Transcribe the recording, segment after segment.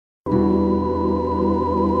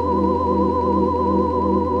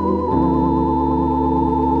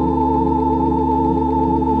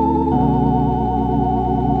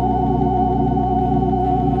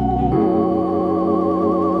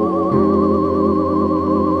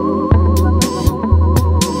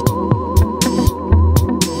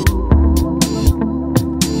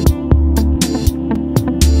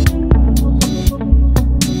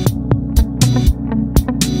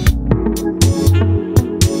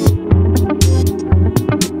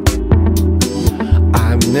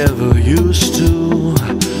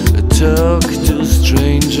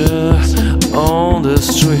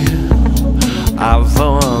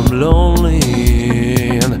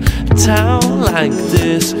like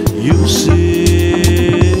this, you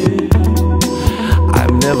see.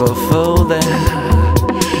 I've never thought that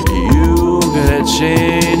you gonna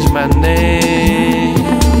change my name.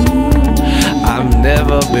 I've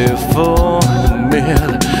never before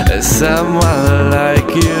met someone like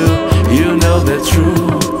you. You know the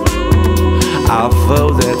truth. I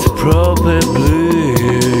thought that probably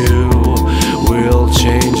you will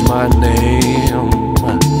change my name.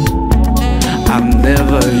 I'm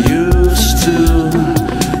never used to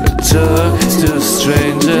talk to a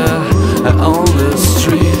stranger on the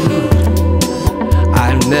street.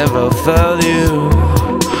 I never felt you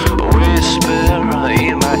whisper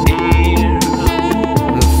in my ear.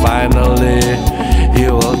 And finally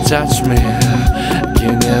you will touch me.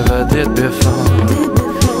 You never did before.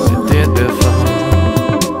 You did before.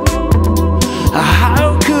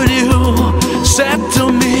 How could you say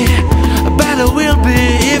to me, better will be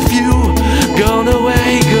if you gone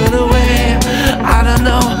away, gone away. I don't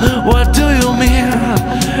know, what do you mean?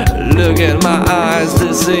 Look at my eyes,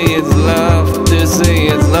 they say it's love, they say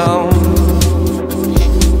it's love.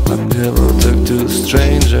 I never talk to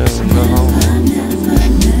strangers, no.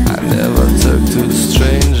 I never talk to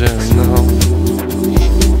strangers, no.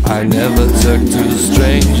 I never talk to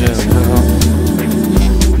strangers, no.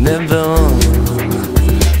 Never.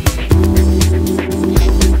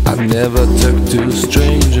 I never talk to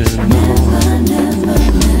strangers, no.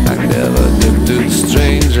 I never talk to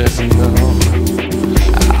strangers, no.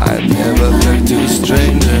 I never talk to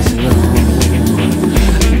strangers, no.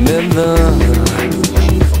 Never.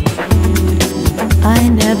 I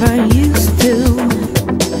never used to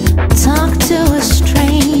talk to a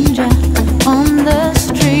stranger on the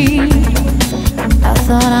street. I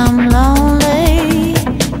thought I'm lonely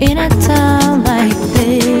in a town like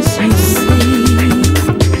this, you see.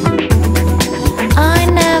 I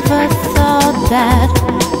never thought that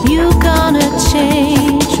you gonna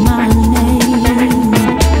change my name.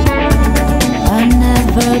 I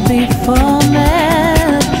never before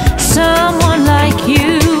met someone like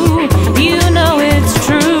you. You know it's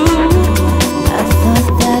true. I thought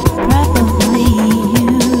that probably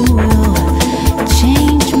you will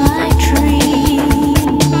change my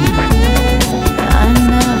dream. I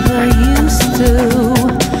never used to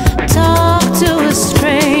talk to a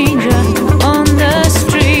stranger on the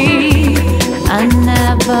street. I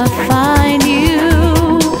never find you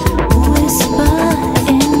whisper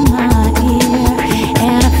in my ear.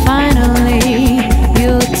 And finally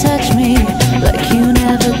you touch me like you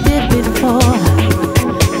never did before.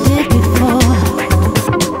 Did before.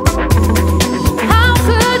 How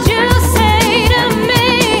could you say to me,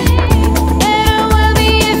 it will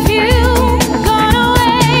be if you gone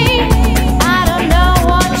away? I don't know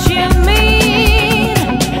what you mean.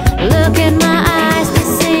 Look in my eyes to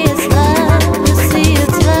see it's love, to see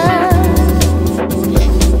it's love.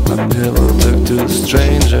 I never talk to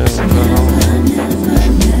strangers, no.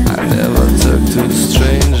 I never talk to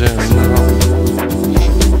strangers, no.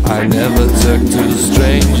 I never talk to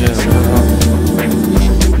strangers, no.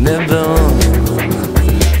 Never.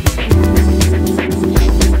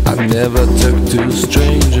 I never talk to strangers.